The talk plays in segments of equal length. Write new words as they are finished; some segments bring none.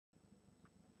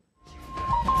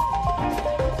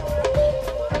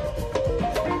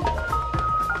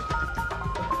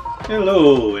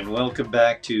Hello and welcome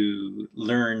back to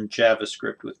Learn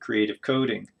JavaScript with Creative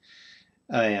Coding.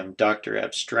 I am Dr.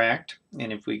 Abstract,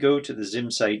 and if we go to the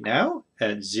Zim site now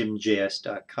at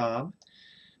zimjs.com,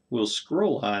 we'll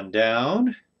scroll on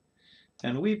down,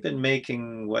 and we've been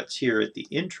making what's here at the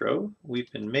intro. We've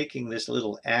been making this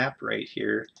little app right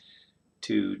here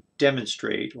to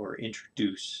demonstrate or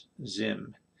introduce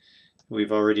Zim.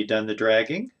 We've already done the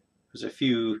dragging. It was a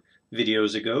few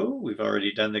videos ago. We've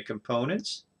already done the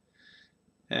components.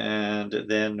 And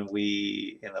then in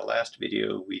the last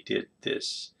video, we did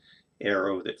this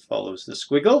arrow that follows the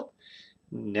squiggle.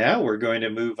 Now we're going to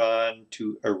move on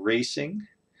to erasing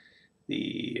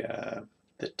the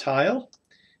tile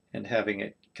and having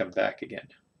it come back again.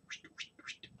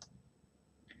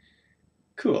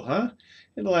 Cool, huh?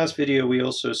 In the last video, we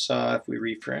also saw, if we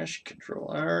refresh, Control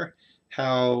R,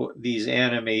 how these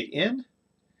animate in.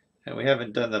 And we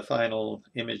haven't done the final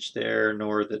image there,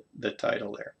 nor the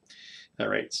title there. All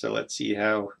right, so let's see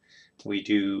how we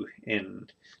do in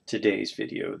today's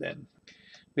video then.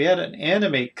 We had an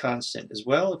animate constant as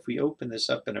well. If we open this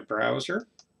up in a browser,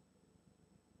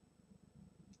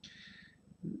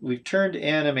 we've turned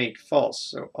animate false.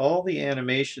 So all the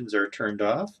animations are turned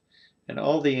off, and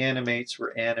all the animates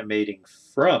were animating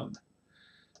from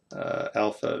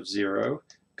alpha of 0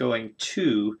 going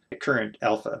to the current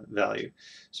alpha value.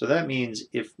 So that means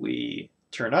if we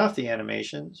turn off the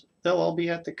animations, they'll all be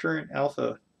at the current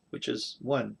alpha, which is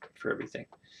 1 for everything.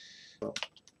 We'll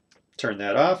turn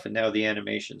that off, and now the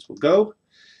animations will go.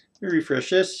 We refresh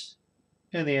this,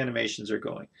 and the animations are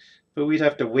going. But we'd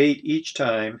have to wait each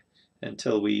time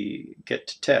until we get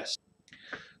to test.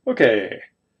 Okay,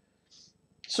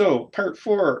 so part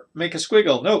 4, make a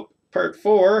squiggle. Nope, part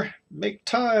 4, make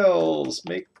tiles.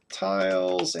 Make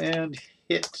tiles and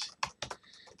hit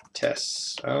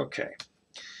tests. Okay.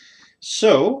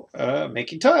 So,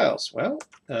 making tiles. Well,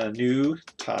 a new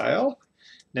tile.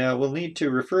 Now, we'll need to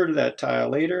refer to that tile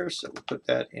later, so we'll put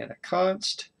that in a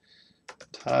const.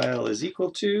 Tile is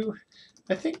equal to,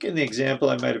 I think in the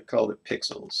example I might have called it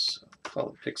pixels. I'll call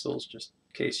it pixels just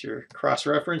in case you're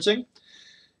cross-referencing.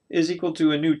 Is equal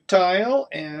to a new tile,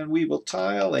 and we will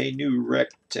tile a new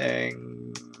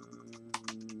rectangle.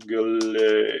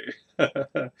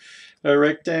 A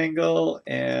rectangle,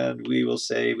 and we will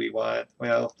say we want,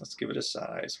 well, let's give it a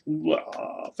size.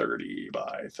 30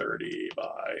 by 30 by,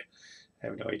 I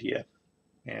have no idea.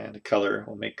 And a color,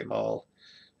 we'll make them all,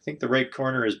 I think the right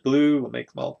corner is blue, we'll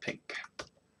make them all pink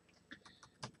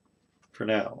for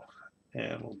now.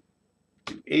 And we'll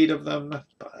do 8 of them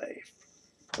by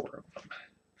 4 of them,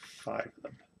 5 of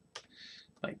them.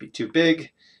 Might be too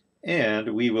big.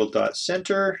 And we will dot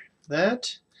center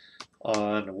that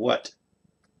on what?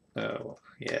 Oh,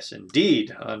 yes,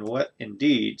 indeed. On what?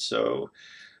 Indeed. So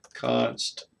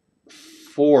const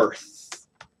fourth.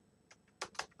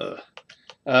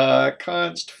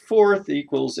 Const fourth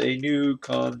equals a new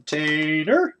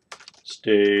container.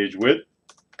 Stage width,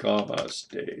 comma,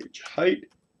 stage height,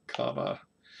 comma.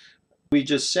 We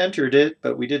just centered it,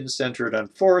 but we didn't center it on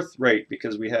fourth, right,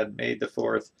 because we had made the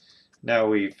fourth. Now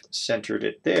we've centered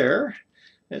it there.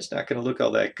 It's not going to look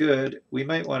all that good. We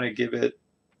might want to give it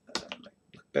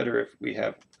better if we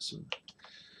have some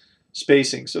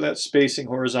spacing. So that's spacing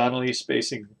horizontally,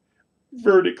 spacing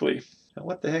vertically. Now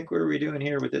what the heck were we doing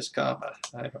here with this comma?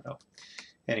 I don't know.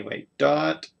 Anyway,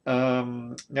 dot,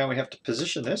 now we have to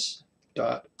position this,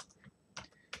 dot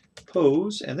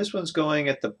pose, and this one's going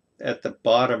at the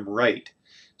bottom right.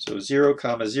 So 0,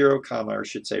 0, or I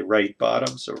should say right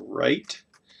bottom, so right,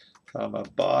 comma,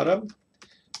 bottom,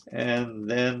 and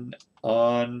then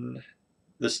on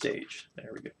the stage.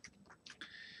 There we go.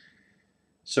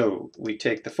 So we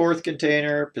take the fourth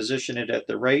container, position it at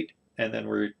the right, and then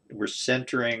we're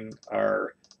centering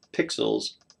our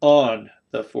pixels on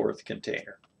the fourth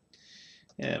container.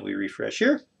 And we refresh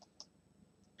here.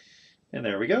 And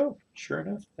there we go. Sure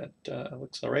enough, that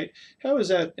looks all right. How is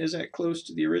that? Is that close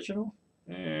to the original?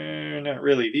 Not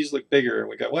really. These look bigger.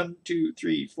 We got 1, 2,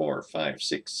 3, 4, 5,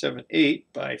 6, 7,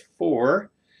 8 by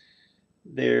 4.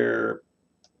 They're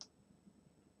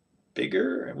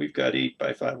bigger, and we've got 8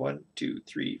 by 5. 1, 2,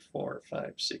 3, 4,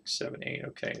 5, 6, 7, 8.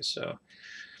 Okay, so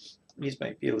these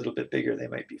might be a little bit bigger. They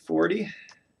might be 40.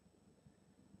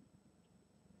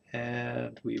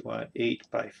 And we want 8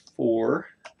 by 4.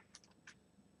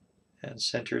 And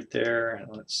centered there,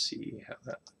 and let's see how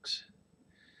that looks.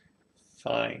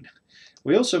 Fine.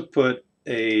 We also put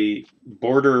a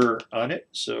border on it,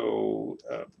 so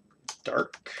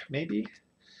dark maybe.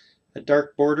 A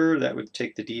dark border that would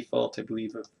take the default, I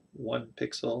believe, of 1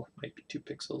 pixel, might be 2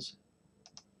 pixels.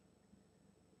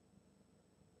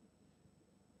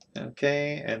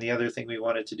 Okay, and the other thing we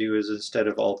wanted to do is instead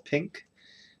of all pink,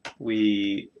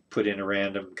 we put in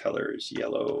random colors,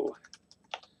 yellow,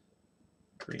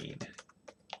 green,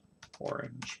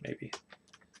 orange, maybe.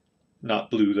 Not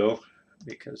blue though,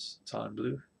 because it's on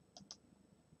blue.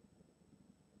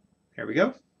 There we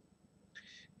go.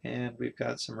 And we've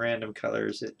got some random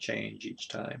colors that change each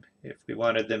time. If we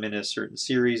wanted them in a certain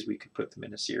series, we could put them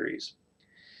in a series.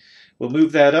 We'll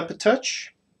move that up a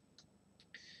touch.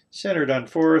 Centered on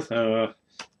fourth,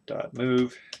 dot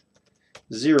move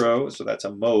 0, so that's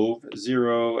a mauve,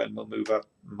 0, and we'll move up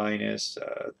minus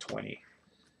 20.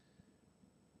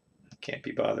 Can't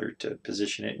be bothered to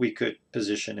position it. We could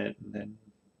position it and then,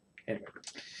 anyway,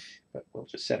 but we'll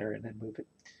just center and then move it.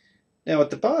 Now at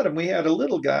the bottom we had a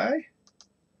little guy.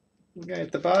 The guy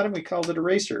at the bottom, we called it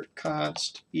eraser.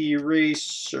 Const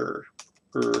eraser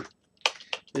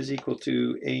is equal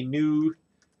to a new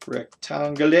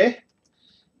rectangle,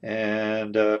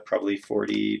 and probably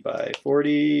 40 by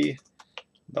 40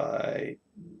 by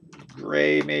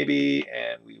gray maybe,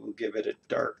 and we will give it a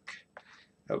dark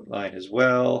outline as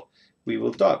well. We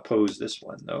will dot pose this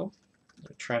one though.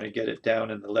 We're trying to get it down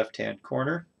in the left hand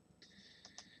corner.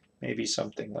 Maybe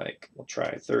something like, we'll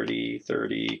try 30,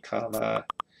 30, comma,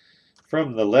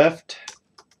 from the left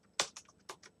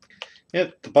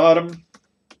at the bottom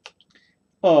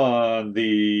on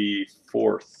the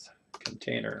fourth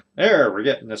container. There, we're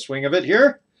getting the swing of it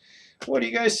here. What do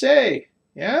you guys say?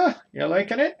 Yeah? You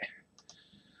liking it?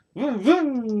 Vroom,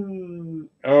 vroom.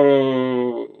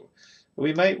 Oh,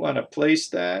 we might want to place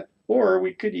that, or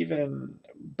we could even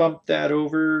bump that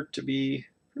over to be,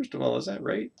 first of all, is that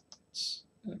right?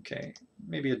 Okay,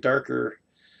 maybe a darker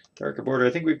border. I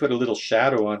think we put a little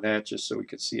shadow on that just so we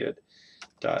could see it.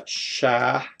 Dot a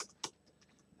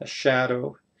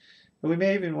shadow. And we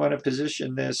may even want to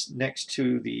position this next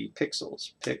to the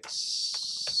pixels.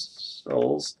 Pixels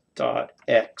dot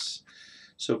x.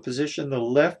 So position the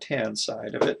left-hand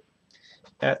side of it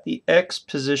at the x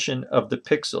position of the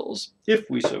pixels, if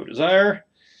we so desire.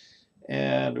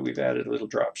 And we've added a little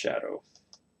drop shadow.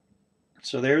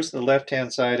 So there's the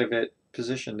left-hand side of it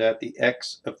positioned at the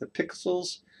x of the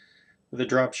pixels with a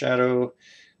drop shadow.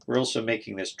 We're also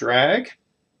making this drag.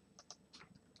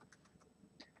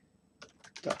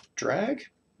 Dot drag,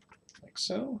 like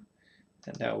so.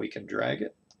 And now we can drag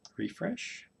it,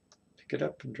 refresh, pick it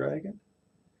up and drag it.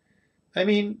 I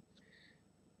mean,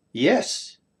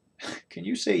 yes. Can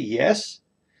you say yes?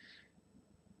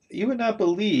 You would not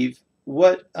believe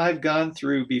what I've gone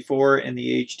through before in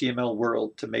the HTML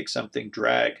world to make something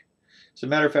drag. As a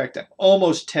matter of fact, I'm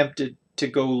almost tempted to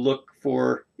go look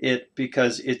for it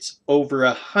because it's over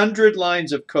 100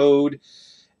 lines of code,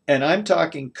 and I'm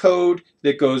talking code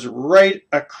that goes right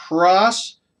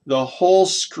across the whole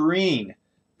screen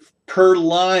per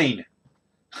line.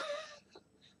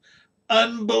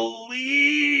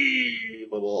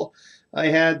 Unbelievable. I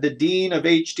had the dean of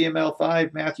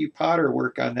HTML5, Matthew Potter,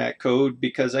 work on that code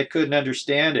because I couldn't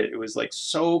understand it. It was like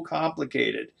so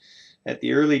complicated at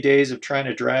the early days of trying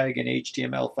to drag in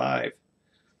HTML5.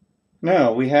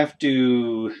 Now we have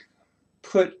to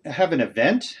have an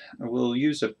event. We'll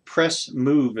use a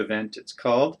pressmove event, it's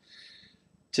called,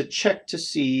 to check to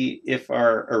see if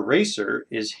our eraser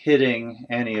is hitting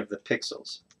any of the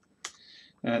pixels.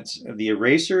 That's the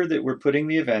eraser that we're putting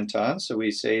the event on. So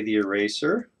we say the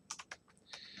eraser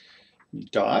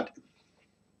dot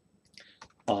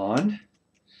on, and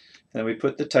then we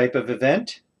put the type of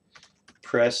event,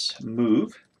 press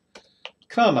move,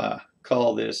 comma,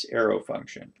 call this arrow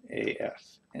function,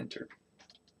 AF, enter.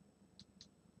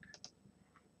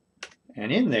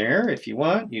 And in there, if you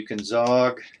want, you can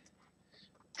zog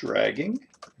dragging.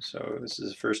 So this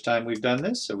is the first time we've done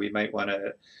this, so we might want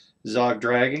to zog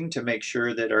dragging to make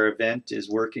sure that our event is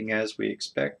working as we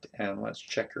expect, and let's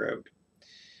check her out.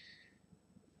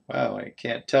 Wow, I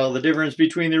can't tell the difference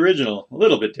between the original. A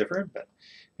little bit different, but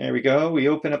there we go. We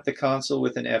open up the console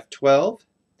with an F12.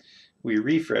 We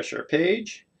refresh our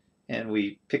page, and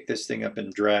we pick this thing up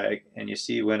and drag. And you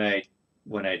see when I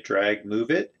drag move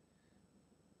it,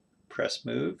 press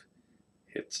move,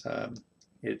 it's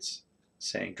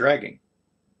saying dragging.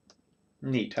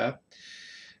 Neat, huh?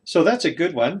 So that's a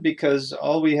good one because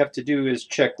all we have to do is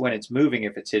check when it's moving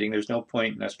if it's hitting. There's no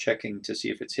point in us checking to see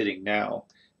if it's hitting now.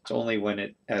 It's only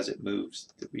when as it moves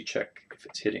that we check if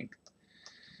it's hitting.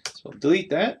 So we'll delete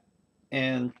that.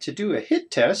 And to do a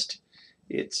hit test,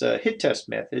 it's a hit test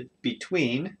method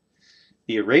between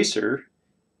the eraser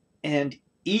and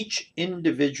each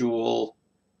individual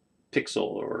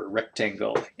pixel or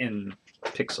rectangle in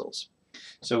pixels.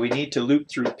 So we need to loop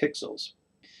through pixels.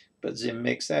 But Zim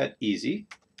makes that easy.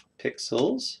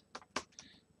 Pixels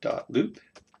dot loop.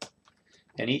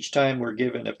 And each time we're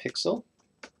given a pixel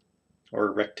or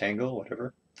a rectangle,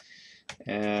 whatever.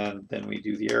 And then we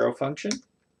do the arrow function,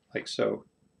 like so.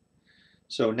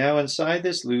 So now inside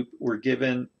this loop, we're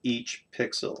given each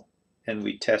pixel, and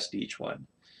we test each one.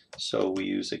 So we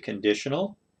use a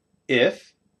conditional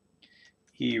if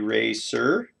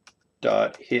eraser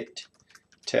dot hit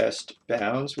test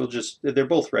bounds. They're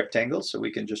both rectangles, so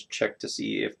we can just check to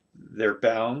see if their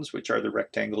bounds, which are the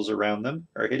rectangles around them,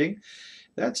 are hitting.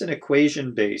 That's an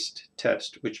equation-based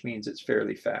test, which means it's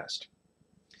fairly fast.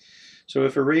 So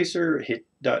if eraser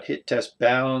dot hit test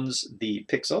bounds the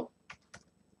pixel,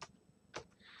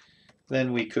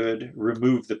 then we could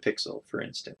remove the pixel, for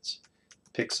instance.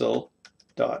 Pixel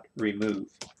dot remove.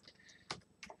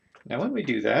 Now when we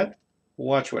do that,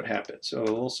 watch what happens. So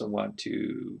we'll also want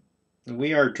to,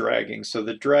 we are dragging, so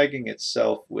the dragging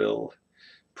itself will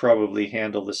probably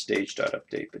handle the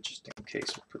stage.update, but just in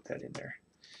case, we'll put that in there.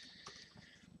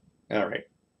 All right.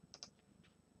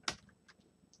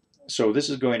 So this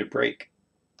is going to break.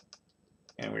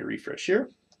 And we refresh here.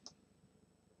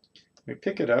 We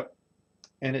pick it up,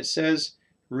 and it says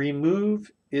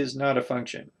remove is not a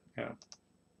function. Yeah.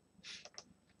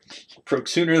 Broke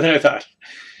sooner than I thought.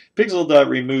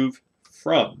 Pixel.remove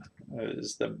from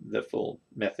is the full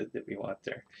method that we want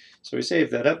there. So we save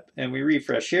that up, and we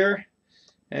refresh here,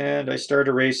 and I start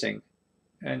erasing.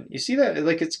 And you see that,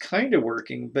 like, it's kind of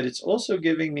working, but it's also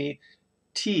giving me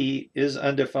t is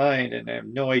undefined, and I have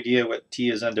no idea what t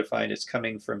is undefined. It's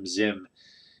coming from Zim.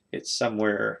 It's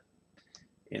somewhere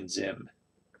in Zim.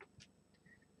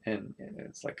 And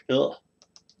it's like, ugh.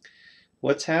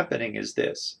 What's happening is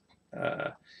this.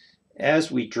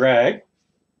 As we drag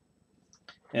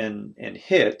and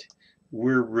hit,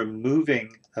 we're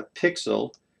removing a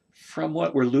pixel from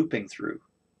what we're looping through.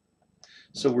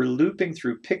 So we're looping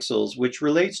through pixels, which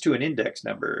relates to an index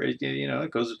number.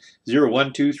 It goes 0,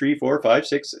 1, 2, 3, 4, 5,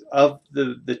 6 of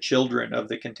the children of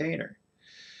the container.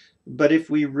 But if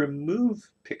we remove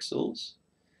pixels,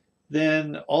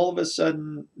 then all of a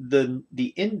sudden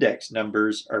the index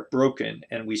numbers are broken,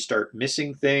 and we start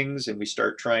missing things, and we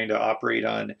start trying to operate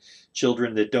on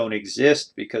children that don't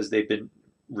exist because they've been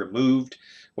removed.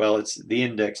 Well, it's the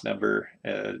index number,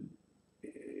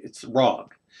 it's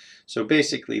wrong. So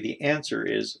basically the answer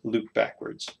is loop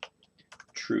backwards.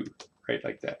 True, right,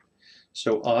 like that.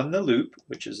 So on the loop,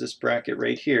 which is this bracket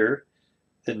right here,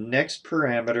 the next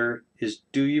parameter is,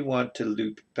 do you want to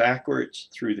loop backwards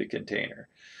through the container?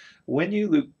 When you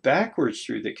loop backwards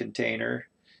through the container,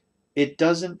 it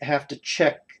doesn't have to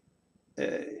check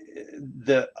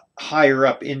the higher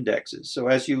up indexes. So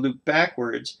as you loop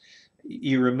backwards,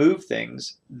 you remove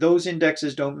things. Those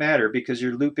indexes don't matter because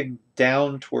you're looping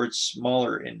down towards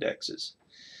smaller indexes.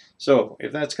 So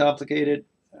if that's complicated,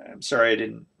 I'm sorry I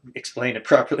didn't explain it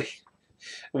properly.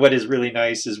 What is really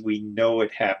nice is we know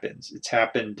it happens. It's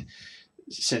happened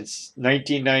since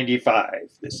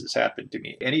 1995. This has happened to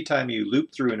me. Anytime you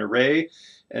loop through an array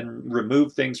and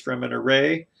remove things from an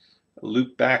array,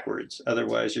 loop backwards.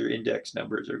 Otherwise, your index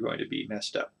numbers are going to be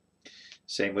messed up.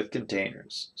 Same with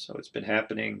containers. So it's been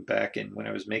happening back in when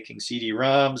I was making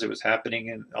CD-ROMs. It was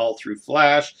happening all through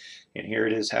Flash. And here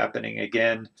it is happening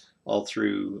again all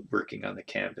through working on the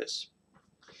canvas.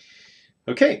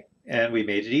 Okay, and we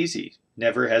made it easy.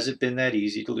 Never has it been that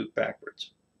easy to loop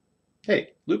backwards.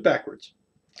 Hey, loop backwards.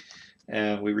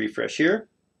 And we refresh here.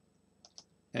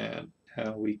 And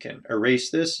now we can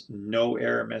erase this. No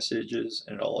error messages,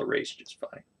 and all erased just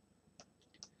fine.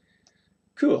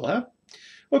 Cool, huh?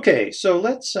 Okay, so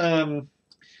let's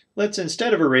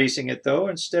instead of erasing it though,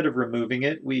 instead of removing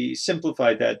it, we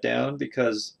simplified that down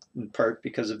because, in part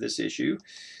because of this issue.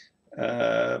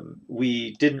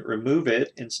 We didn't remove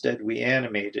it, instead we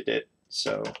animated it.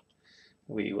 So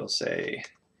we will say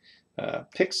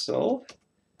pixel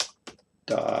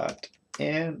dot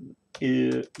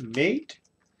animate,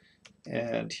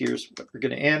 and here's what we're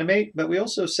going to animate, but we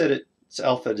also set its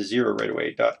alpha to 0 right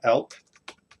away, dot alp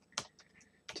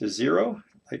to 0,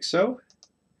 like so.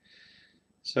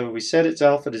 So we set its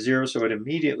alpha to 0, so it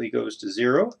immediately goes to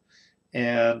 0.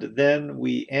 And then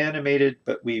we animated,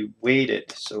 but we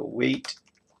waited. So wait,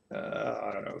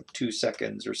 I don't know, 2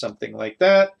 seconds or something like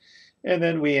that. And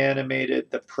then we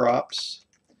animated the props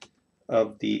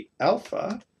of the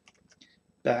alpha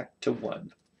back to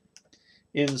 1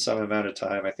 in some amount of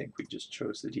time. I think we just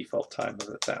chose the default time of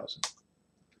 1,000.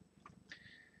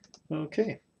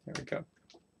 Okay, there we go.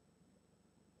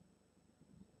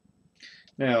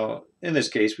 Now, in this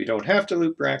case, we don't have to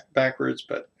loop backwards,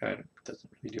 but it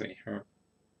doesn't really do any harm.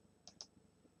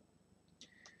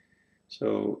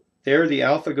 So there the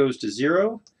alpha goes to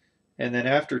 0, and then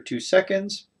after 2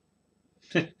 seconds,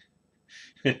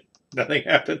 nothing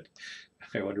happened.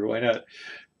 I wonder why not.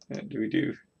 What do we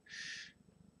do?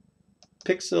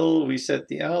 Pixel, we set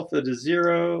the alpha to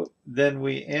 0, then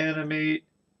we animate,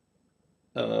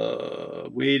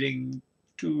 waiting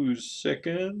 2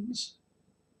 seconds.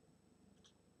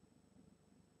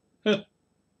 Huh.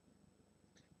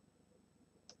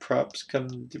 Props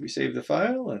come, did we save the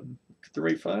file and get the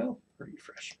right file?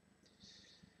 Refresh.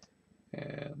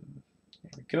 And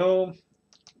there we go.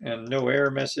 And no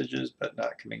error messages, but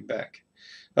not coming back.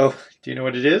 Oh, do you know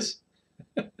what it is?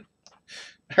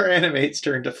 Our animates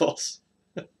turned to false.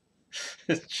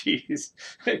 Jeez.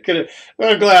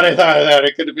 Well, I'm glad I thought of that.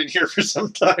 I could have been here for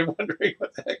some time wondering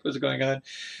what the heck was going on.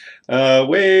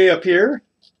 Way up here,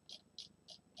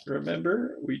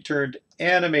 remember, we turned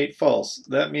animate false.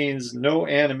 That means no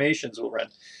animations will run.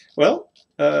 Well,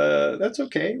 that's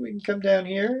okay. We can come down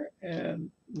here,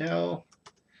 and now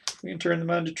we can turn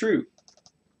them on to true.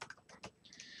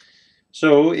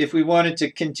 So if we wanted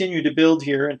to continue to build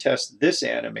here and test this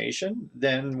animation,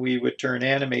 then we would turn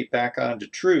animate back on to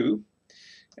true.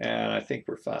 And I think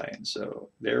we're fine. So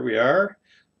there we are.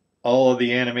 All of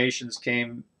the animations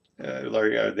came,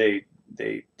 they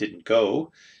didn't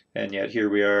go. And yet here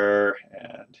we are.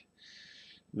 And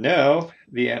now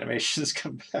the animations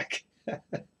come back.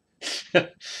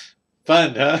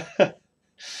 Fun, huh?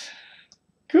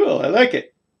 Cool, I like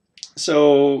it.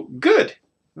 So good.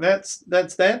 That's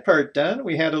that part done.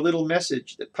 We had a little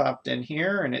message that popped in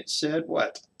here, and it said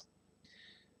what?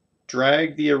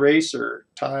 Drag the eraser,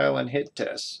 tile and hit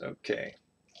test. Okay.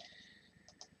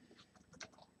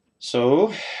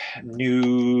 So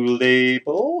new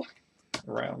label,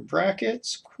 round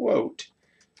brackets, quote,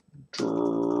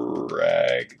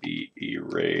 drag the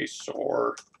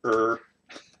eraser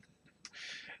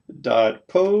dot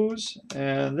pose,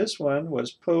 and this one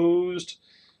was posed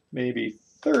maybe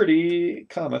 30,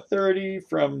 comma 30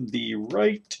 from the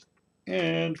right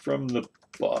and from the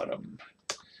bottom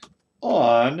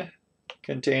on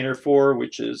container 4,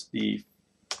 which is the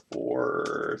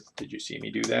 4th. Did you see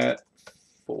me do that?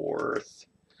 4th.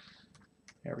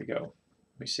 There we go.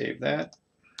 We save that.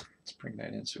 Let's bring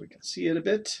that in so we can see it a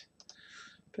bit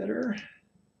better.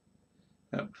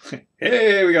 Oh.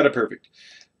 Hey, we got it perfect.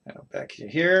 Now back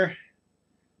here,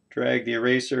 drag the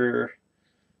eraser.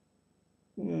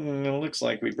 It looks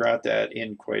like we brought that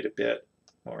in quite a bit,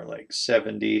 more like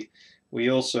 70. We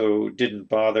also didn't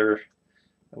bother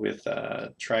with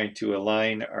trying to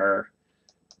align our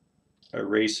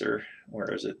eraser.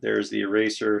 Where is it? There's the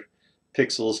eraser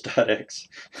pixels.x.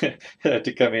 Had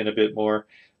to come in a bit more,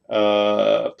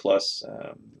 plus,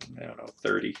 I don't know,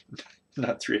 30,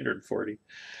 not 340.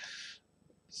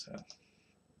 So,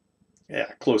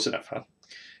 yeah, close enough, huh?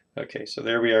 Okay, so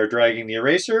there we are dragging the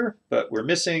eraser, but we're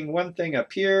missing one thing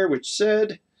up here which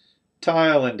said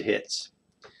tile and hits.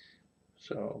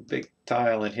 So big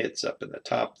tile and hits up in the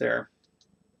top there.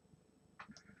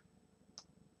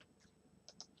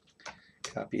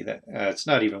 Copy that. It's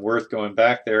not even worth going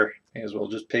back there. May as well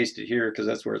just paste it here because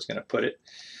that's where it's going to put it.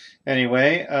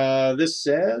 Anyway, this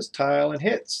says tile and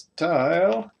hits.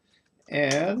 Tile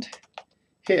and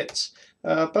hits.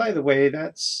 By the way,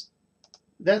 that's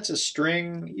a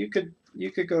string. You could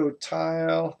go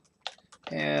tile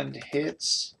and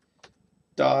hits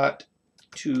dot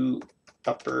to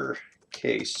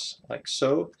uppercase like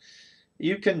so.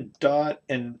 You can dot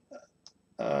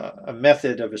a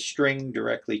method of a string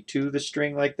directly to the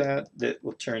string like that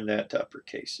will turn that to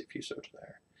uppercase if you so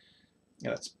desire.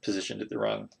 It's positioned at the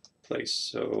wrong place.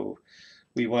 So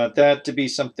we want that to be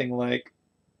something like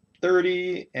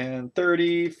 30 and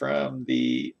 30 from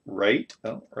the right.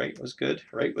 Oh, right was good.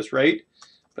 Right was right,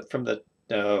 but from the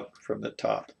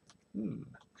top.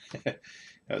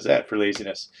 How's that for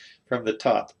laziness? From the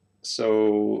top.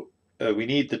 So we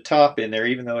need the top in there,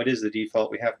 even though it is the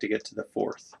default. We have to get to the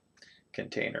 4th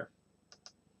container.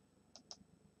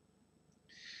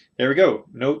 There we go.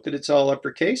 Note that it's all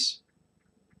uppercase.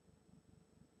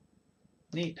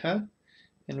 Neat, huh?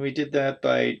 And we did that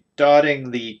by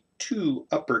dotting the to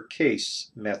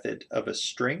uppercase method of a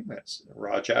string, that's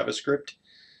raw JavaScript,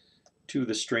 to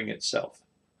the string itself.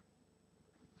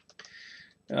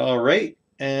 All right,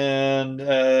 and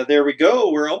there we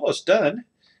go. We're almost done.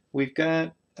 We've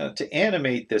got to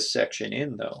animate this section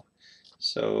in, though.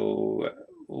 So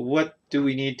what do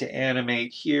we need to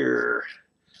animate here?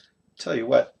 Tell you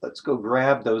what, let's go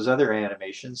grab those other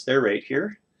animations. They're right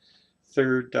here.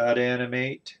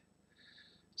 Third.animate,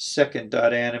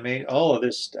 second.animate, all of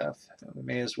this stuff. We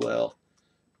may as well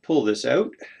pull this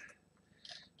out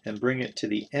and bring it to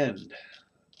the end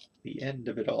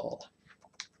of it all.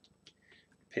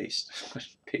 Paste.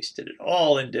 Pasted it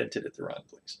all, indented at the wrong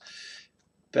place.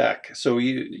 back. So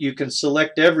you can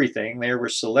select everything. There we're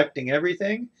selecting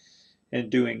everything and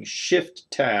doing Shift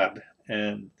Tab,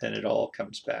 and then it all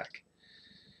comes back.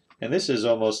 And this is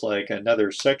almost like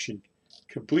another section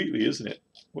completely, isn't it?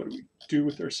 What do we do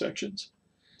with our sections?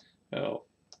 Oh,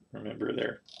 remember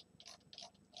they're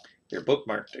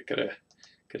bookmarked. It could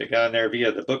have gone there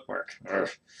via the bookmark. Ugh.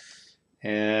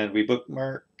 And we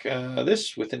bookmark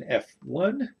this with an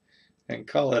F1 and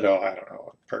call it, oh, I don't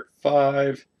know, part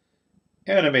 5,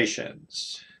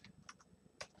 animations.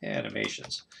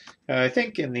 Animations. I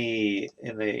think in the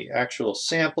actual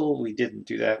sample we didn't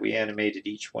do that. We animated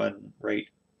each one right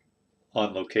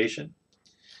on location.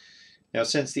 Now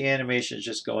since the animation is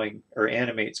just going, or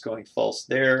animate's going false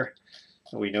there,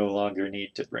 we no longer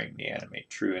need to bring the animate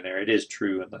true in there. It is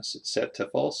true unless it's set to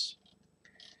false.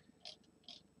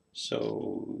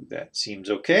 So that seems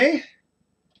okay.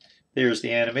 There's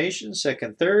the animation,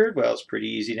 second, third. Well, it's pretty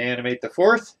easy to animate the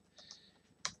fourth.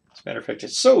 As a matter of fact,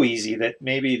 it's so easy that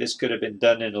maybe this could have been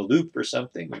done in a loop or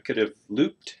something. We could have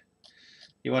looped.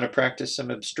 You want to practice some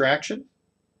abstraction?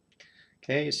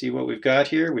 Okay, you see what we've got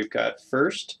here? We've got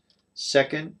first,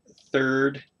 second,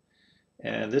 third,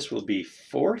 and this will be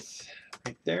fourth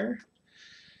right there.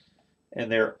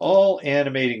 And they're all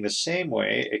animating the same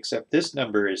way, except this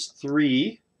number is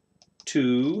 3,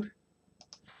 2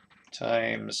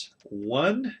 times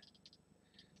 1,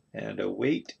 and a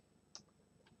weight.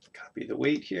 Copy the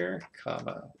weight here,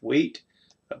 comma, weight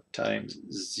of times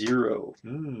 0.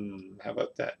 How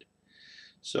about that?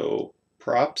 So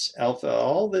props, alpha,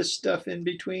 all this stuff in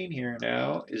between here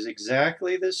now is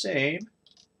exactly the same,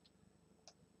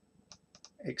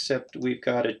 except we've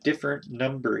got a different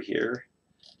number here,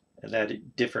 and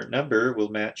that different number will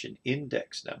match an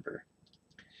index number.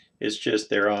 It's just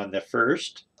they're on the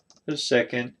first, the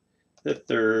second, the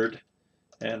third,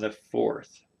 and the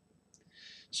fourth.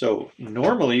 So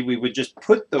normally we would just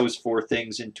put those 4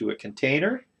 things into a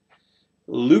container,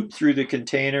 loop through the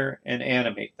container, and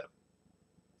animate them.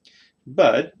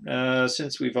 But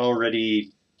since we've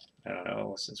already, I don't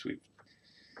know, since we've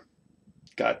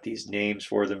got these names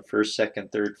for them, first,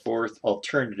 second, third, fourth,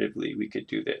 alternatively we could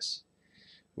do this.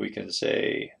 We can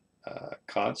say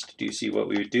const. Do you see what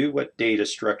we would do? What data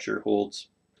structure holds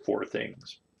 4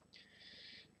 things?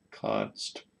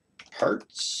 Const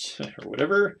parts, or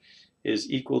whatever,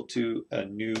 is equal to a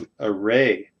new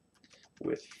array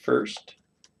with first,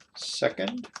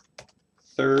 second,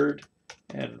 third,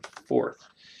 and fourth.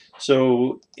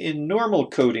 So in normal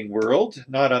coding world,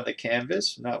 not on the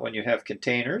canvas, not when you have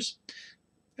containers,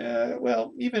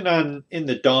 well, even in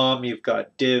the DOM, you've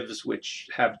got divs which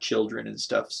have children and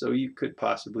stuff, so you could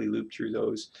possibly loop through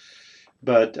those.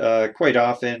 But quite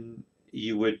often,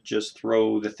 you would just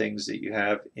throw the things that you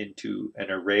have into an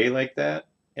array like that,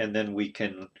 and then we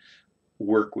can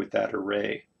work with that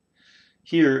array.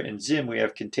 Here in Zim, we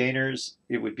have containers.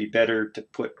 It would be better to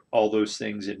put all those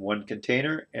things in one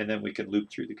container, and then we can loop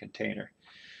through the container.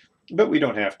 But we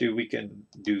don't have to. We can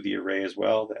do the array as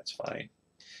well. That's fine.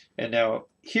 And now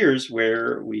here's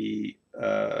where we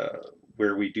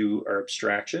do our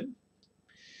abstraction.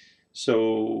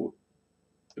 So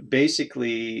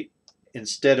basically,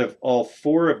 instead of all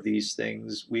 4 of these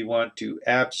things, we want to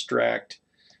abstract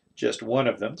just one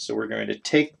of them. So we're going to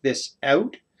take this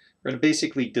out. We're going to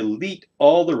basically delete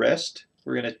all the rest.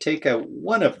 We're going to take out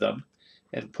one of them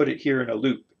and put it here in a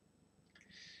loop.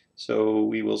 So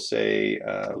we will say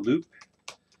loop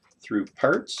through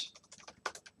parts,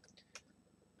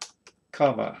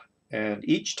 comma, and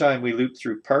each time we loop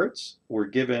through parts, we're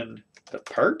given the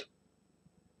part.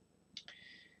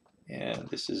 And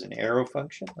this is an arrow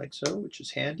function like so, which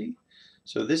is handy.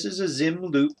 So this is a Zim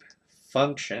loop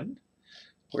function,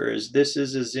 whereas this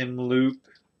is a Zim loop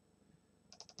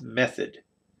method.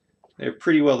 They're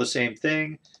pretty well the same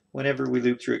thing. Whenever we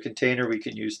loop through a container, we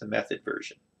can use the method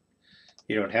version.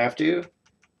 You don't have to.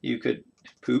 You could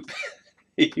poop.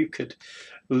 You could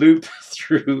loop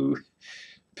through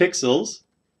pixels,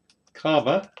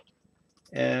 comma,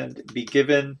 and be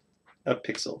given a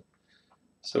pixel.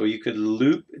 So you could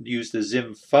loop, use the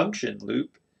Zim function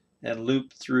loop, and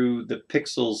loop through the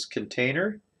pixels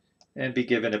container and be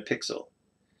given a pixel.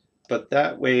 But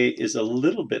that way is a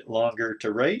little bit longer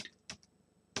to write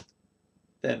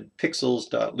than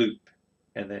pixels.loop,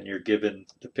 and then you're given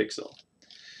the pixel.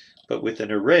 But with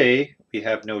an array, we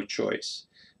have no choice.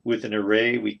 With an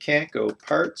array, we can't go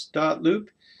parts.loop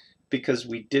because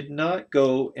we did not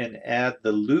go and add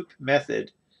the loop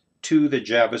method to the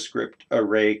JavaScript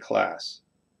array class.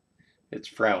 It's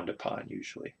frowned upon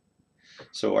usually.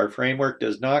 So our framework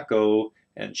does not go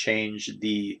and change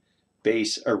the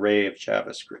base array of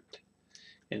JavaScript.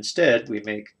 Instead, we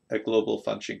make a global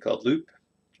function called loop,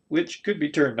 which could be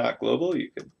turned not global.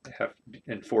 You could have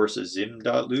enforce a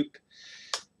zim.loop.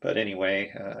 But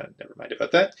anyway, never mind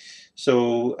about that.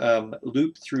 So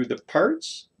loop through the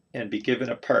parts and be given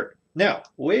a part. Now,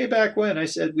 way back when I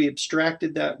said we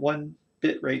abstracted that one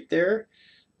bit right there,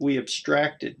 we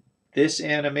abstracted this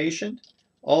animation.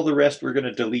 All the rest we're going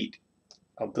to delete.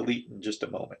 I'll delete in just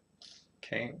a moment.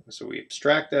 Okay, so we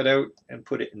abstract that out and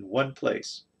put it in one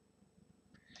place.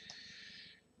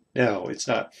 Now, it's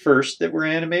not first that we're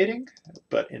animating,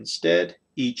 but instead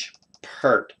each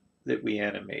part that we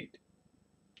animate.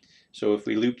 So if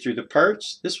we loop through the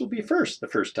parts, this will be first the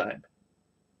first time.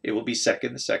 It will be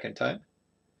second the second time.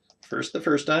 First the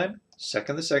first time,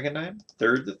 second the second time,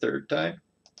 third the third time,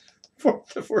 fourth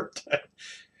the fourth time.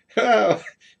 Wow,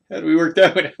 how do we work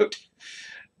that one out?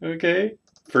 Okay,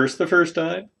 first the first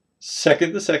time,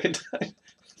 second the second time,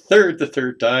 third the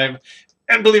third time,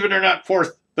 and believe it or not,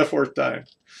 fourth the fourth time.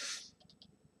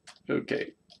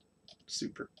 Okay,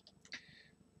 super.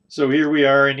 So here we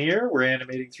are in here, we're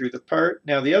animating through the part.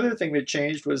 Now the other thing that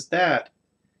changed was that,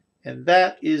 and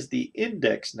that is the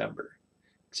index number,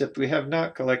 except we have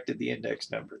not collected the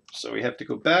index number. So we have to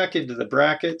go back into the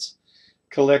brackets,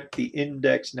 collect the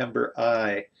index number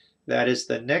I. That is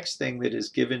the next thing that is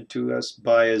given to us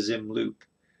by a zim loop.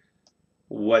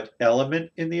 What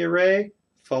element in the array?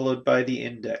 Followed by the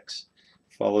index,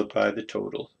 followed by the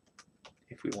total,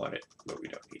 if we want it, but we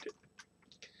don't need it.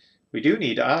 We do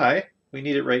need I. We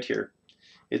need it right here.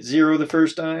 It's 0 the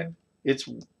first time. It's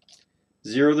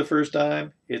 0 the first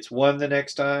time. It's 1 the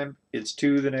next time. It's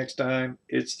 2 the next time.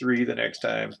 It's 3 the next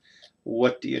time.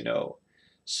 What do you know?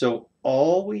 So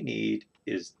all we need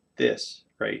is this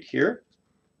right here.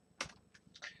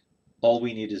 All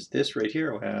we need is this right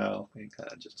here. Well, hang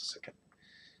on just a second.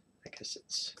 I guess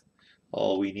it's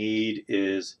all we need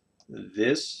is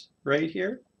this right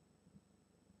here.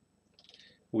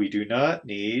 We do not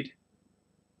need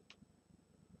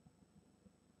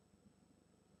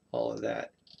all of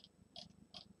that.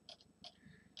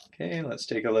 Okay, let's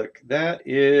take a look. That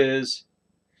is,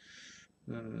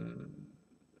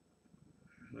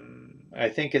 I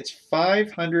think it's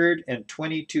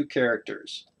 522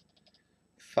 characters.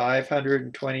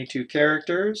 522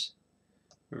 characters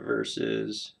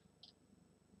versus,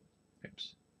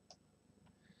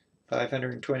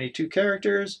 522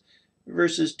 characters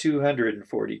versus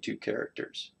 242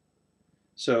 characters.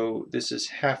 So this is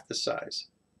half the size,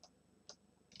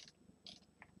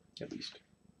 at least.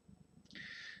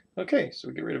 Okay, so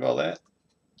we get rid of all that,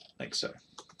 like so.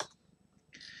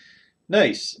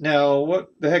 Nice. Now,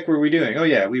 what the heck were we doing? Oh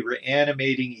yeah, we were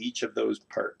animating each of those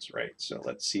parts, right? So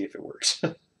let's see if it works.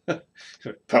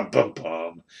 Pum, pum,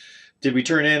 pum. Did we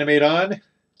turn animate on?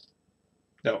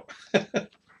 No.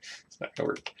 It's not gonna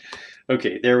work.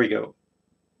 Okay, there we go.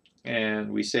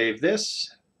 And we save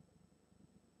this.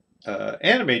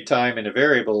 Animate time in a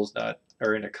variable is not,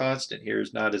 or in a constant here,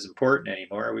 is not as important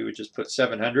anymore. We would just put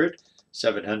 700,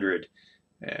 700.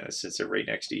 And since they're right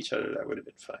next to each other, that would have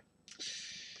been fine.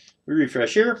 We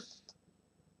refresh here.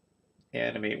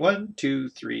 Animate 1, 2,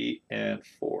 3, and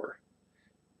 4.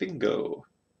 Bingo.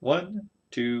 1,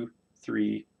 2,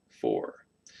 3, 4.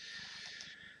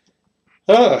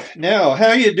 Oh, now,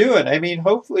 how you doing? I mean,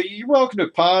 hopefully, you're welcome to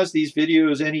pause these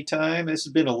videos anytime. This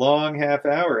has been a long half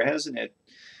hour, hasn't it?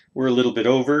 We're a little bit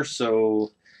over,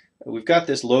 so we've got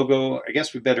this logo. I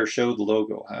guess we better show the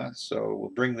logo, huh? So we'll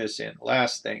bring this in.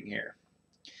 Last thing here.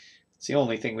 It's the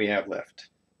only thing we have left.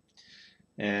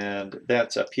 And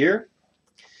that's up here.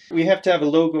 We have to have a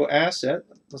logo asset.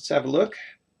 Let's have a look.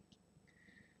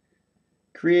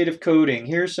 Creative coding.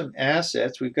 Here's some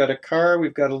assets. We've got a car,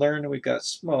 we've got a learn, and we've got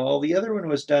small. The other one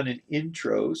was done in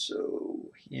intro,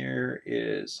 so here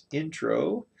is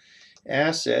intro.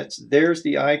 Assets. There's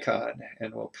the icon,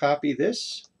 and we'll copy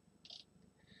this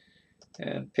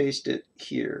and paste it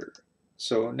here.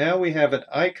 So now we have an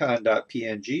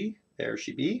icon.png. There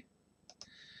she be.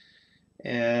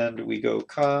 And we go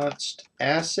const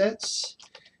assets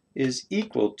is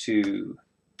equal to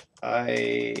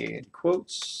in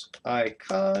quotes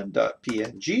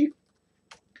icon.png,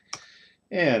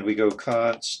 and we go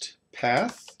const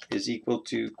path is equal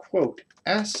to quote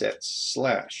assets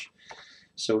slash.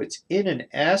 So it's in an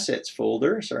assets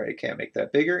folder. Sorry, I can't make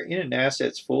that bigger. In an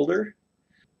assets folder,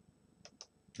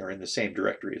 or in the same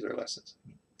directory as our lessons.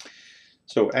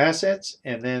 So assets,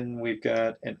 and then we've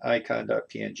got an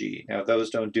icon.png. Now those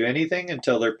don't do anything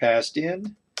until they're passed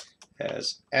in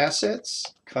as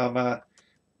assets, comma,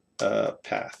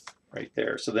 path right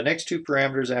there. So the next two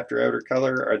parameters after outer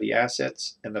color are the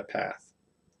assets and the path.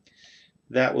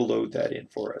 That will load that in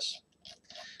for us.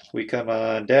 We come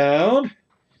on down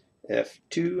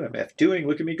F2, I'm F2ing,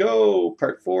 look at me go,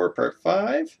 part 4, part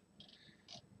 5.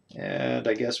 And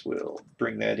I guess we'll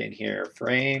bring that in here,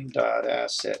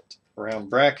 frame.asset round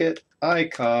bracket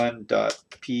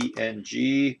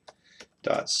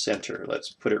icon.png.center.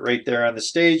 Let's put it right there on the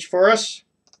stage for us.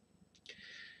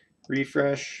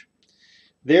 Refresh.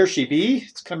 There she be.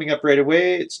 It's coming up right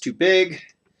away. It's too big.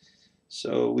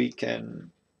 So we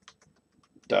can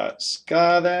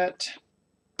 .ska that,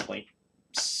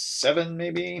 0.7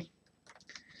 maybe.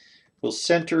 We'll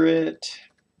center it.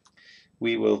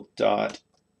 We will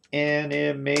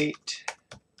 .animate.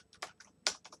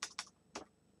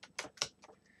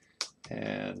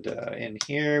 And in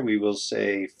here we will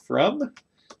say from.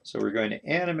 So we're going to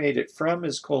animate it from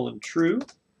is :true.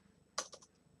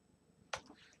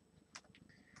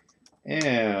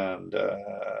 And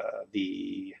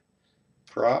the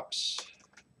props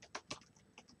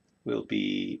will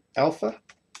be alpha,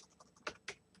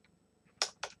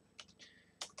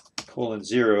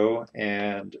 :0,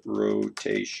 and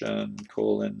rotation,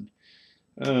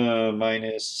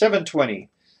 minus 720.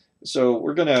 So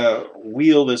we're going to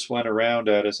wheel this one around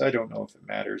at us. I don't know if it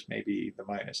matters. Maybe the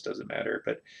minus doesn't matter,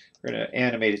 but we're going to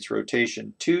animate its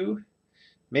rotation 2.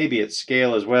 Maybe its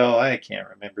scale as well. I can't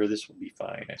remember. This will be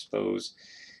fine, I suppose.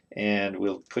 And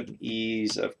we'll put an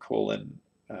ease of :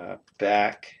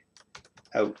 back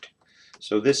out.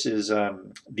 So this is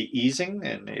the easing,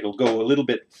 and it'll go a little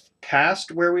bit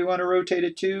past where we want to rotate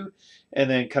it to, and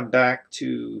then come back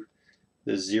to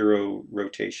the 0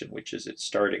 rotation, which is its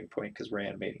starting point because we're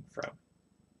animating from.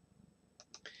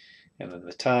 And then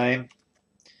the time,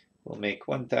 we'll make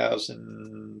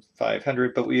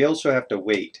 1,500, but we also have to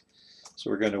wait. So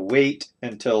we're going to wait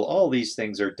until all these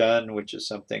things are done, which is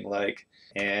something like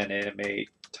animate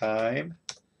time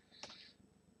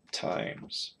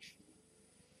times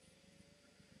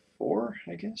 4,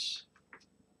 I guess.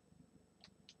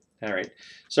 All right.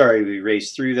 Sorry, we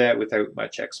raced through that without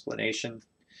much explanation,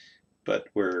 but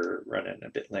we're running a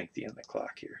bit lengthy on the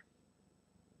clock here.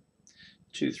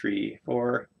 2, 3,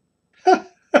 4. All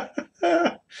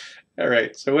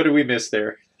right. So what did we miss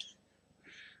there?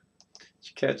 Did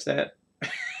you catch that?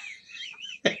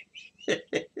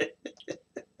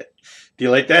 Do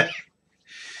you like that?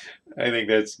 I think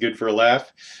that's good for a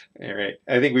laugh. All right.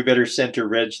 I think we better center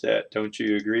reg that. Don't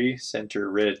you agree?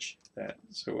 Center reg that.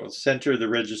 So we'll center the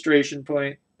registration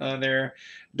point on there.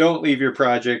 Don't leave your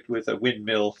project with a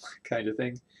windmill kind of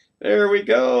thing. There we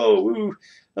go. Ooh,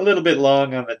 a little bit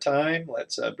long on the time.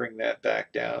 Let's bring that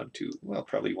back down to, well,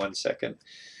 probably 1 second.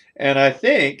 And I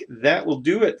think that will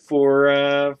do it for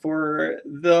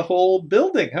the whole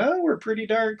building, huh? We're pretty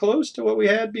darn close to what we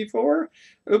had before.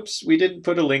 Oops, we didn't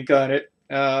put a link on it.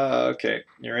 Okay,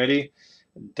 you ready?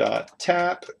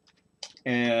 .tap,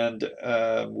 and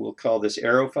we'll call this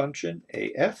arrow function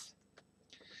AF.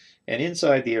 And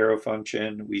inside the arrow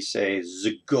function, we say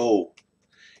zgo.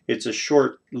 It's a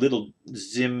short little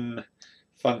zim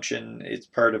function. It's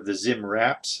part of the zim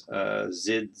wraps.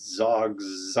 Zid, zog,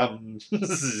 zum,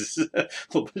 a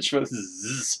whole bunch of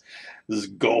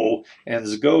zgo. And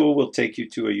zgo will take you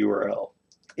to a URL,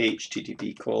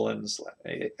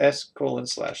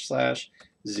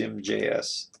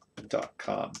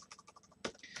 http://zimjs.com.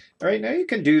 All right, now you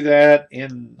can do that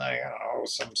in, I don't know,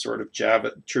 some sort of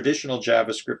traditional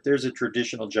JavaScript. There's a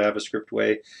traditional JavaScript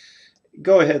way.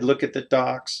 Go ahead, look at the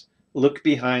docs. Look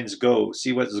behind Zgo.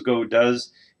 See what Zgo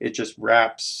does? It just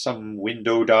wraps some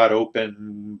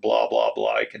window.open, blah, blah,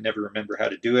 blah. I can never remember how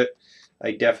to do it.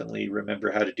 I definitely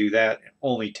remember how to do that. It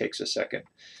only takes a second.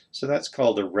 So that's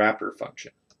called a wrapper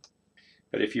function.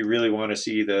 But if you really want to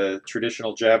see the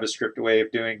traditional JavaScript way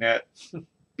of doing that,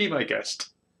 be my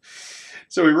guest.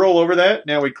 So we roll over that.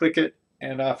 Now we click it,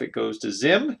 and off it goes to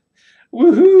Zim.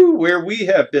 Woohoo! Where we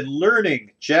have been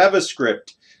learning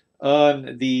JavaScript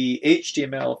on the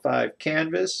HTML5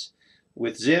 canvas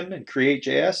with Zim and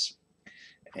Create.js.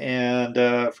 And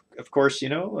of course, you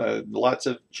know, lots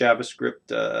of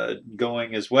JavaScript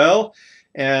going as well.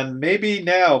 And maybe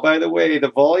now, by the way,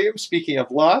 the volume, speaking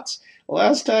of lots,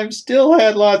 last time still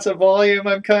had lots of volume.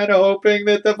 I'm kind of hoping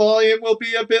that the volume will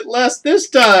be a bit less this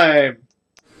time.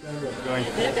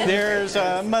 There's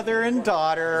a mother and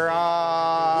daughter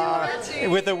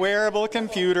with a wearable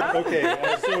computer. Okay,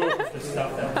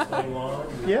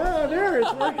 yeah, there,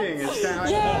 it's working. It's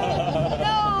down.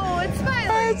 No, it's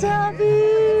smiling. It's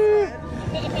happy.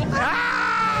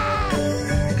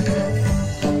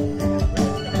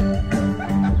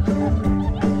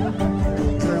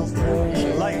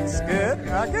 Lights good.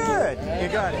 Good. You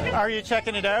got it. Are you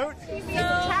checking it out?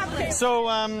 No. So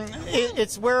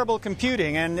it's wearable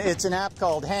computing, and it's an app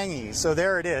called Hangy. So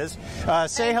there it is.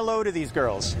 Say hello to these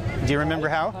girls. Do you remember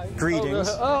how? Greetings.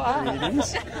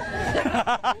 Greetings.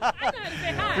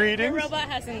 Greetings. The robot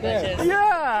has some glitches.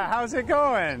 Yeah, how's it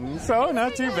going? So,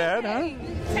 not too bad, huh?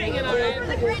 Hanging on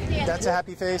it. That's a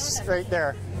happy face right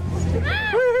there.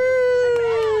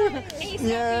 He's in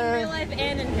real life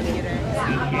and in computer.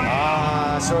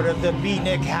 Ah, sort of the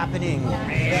beatnik happening.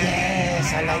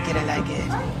 Yes, I like it, I like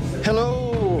it.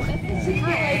 Hello.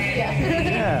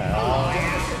 Yeah.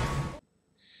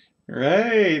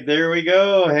 Right, there we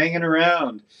go, hanging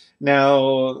around.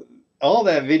 Now, all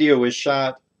that video was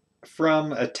shot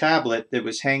from a tablet that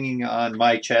was hanging on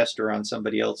my chest or on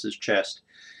somebody else's chest.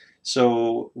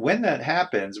 So when that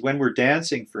happens, when we're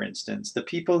dancing, for instance, the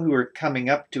people who are coming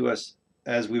up to us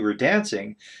as we were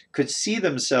dancing could see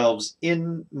themselves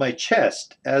in my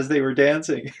chest as they were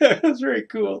dancing. It was very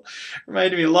cool.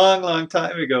 Reminded me a long, long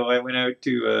time ago, I went out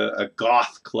to a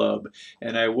goth club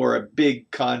and I wore a big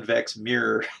convex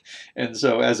mirror, and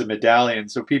so as a medallion,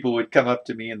 so people would come up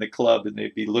to me in the club and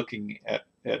they'd be looking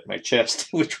at my chest,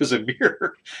 which was a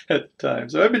mirror at the time.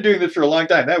 So I've been doing this for a long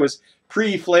time. That was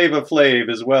pre-Flava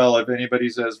Flav as well. If anybody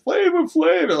says Flava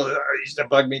Flav, it used to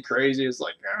bug me crazy. It's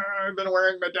like, I've been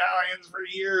wearing medallions for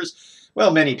years. Well,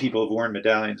 many people have worn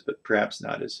medallions, but perhaps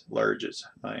not as large as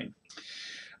mine.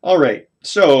 All right,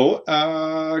 so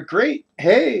great.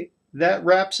 Hey, that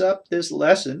wraps up this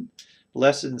lesson,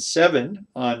 lesson 7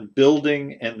 on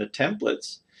building and the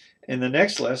templates. In the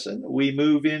next lesson, we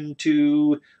move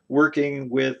into working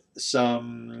with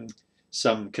some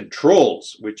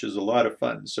controls, which is a lot of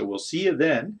fun. So we'll see you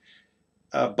then.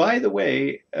 By the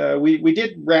way, we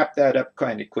did wrap that up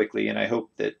kind of quickly, and I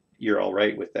hope that you're all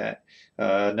right with that.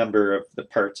 A number of the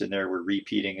parts in there were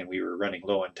repeating, and we were running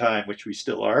low on time, which we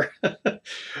still are.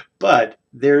 But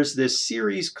there's this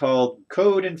series called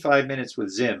Code in 5 Minutes with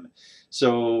Zim.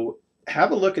 So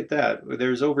have a look at that.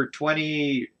 There's over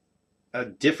 20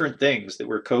 different things that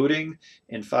we're coding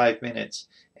in 5 minutes,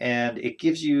 and it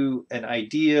gives you an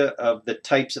idea of the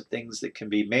types of things that can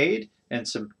be made and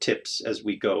some tips as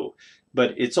we go.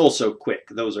 But it's also quick.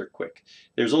 Those are quick.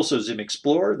 There's also Zim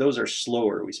Explore. Those are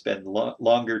slower. We spend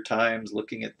longer times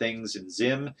looking at things in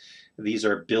Zim. These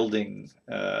are building,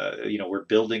 we're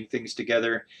building things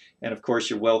together. And of course,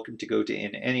 you're welcome to go to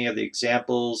in any of the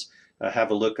examples.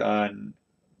 Have a look on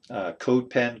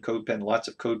CodePen. CodePen, lots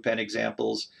of CodePen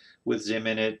examples with Zim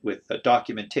in it, with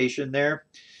documentation there.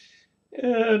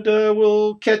 And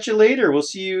we'll catch you later. We'll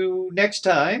see you next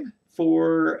time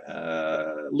for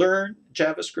Learn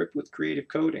JavaScript with Creative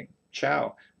Coding.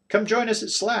 Ciao. Come join us at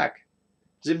Slack,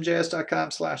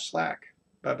 zimjs.com/Slack.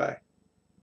 Bye-bye.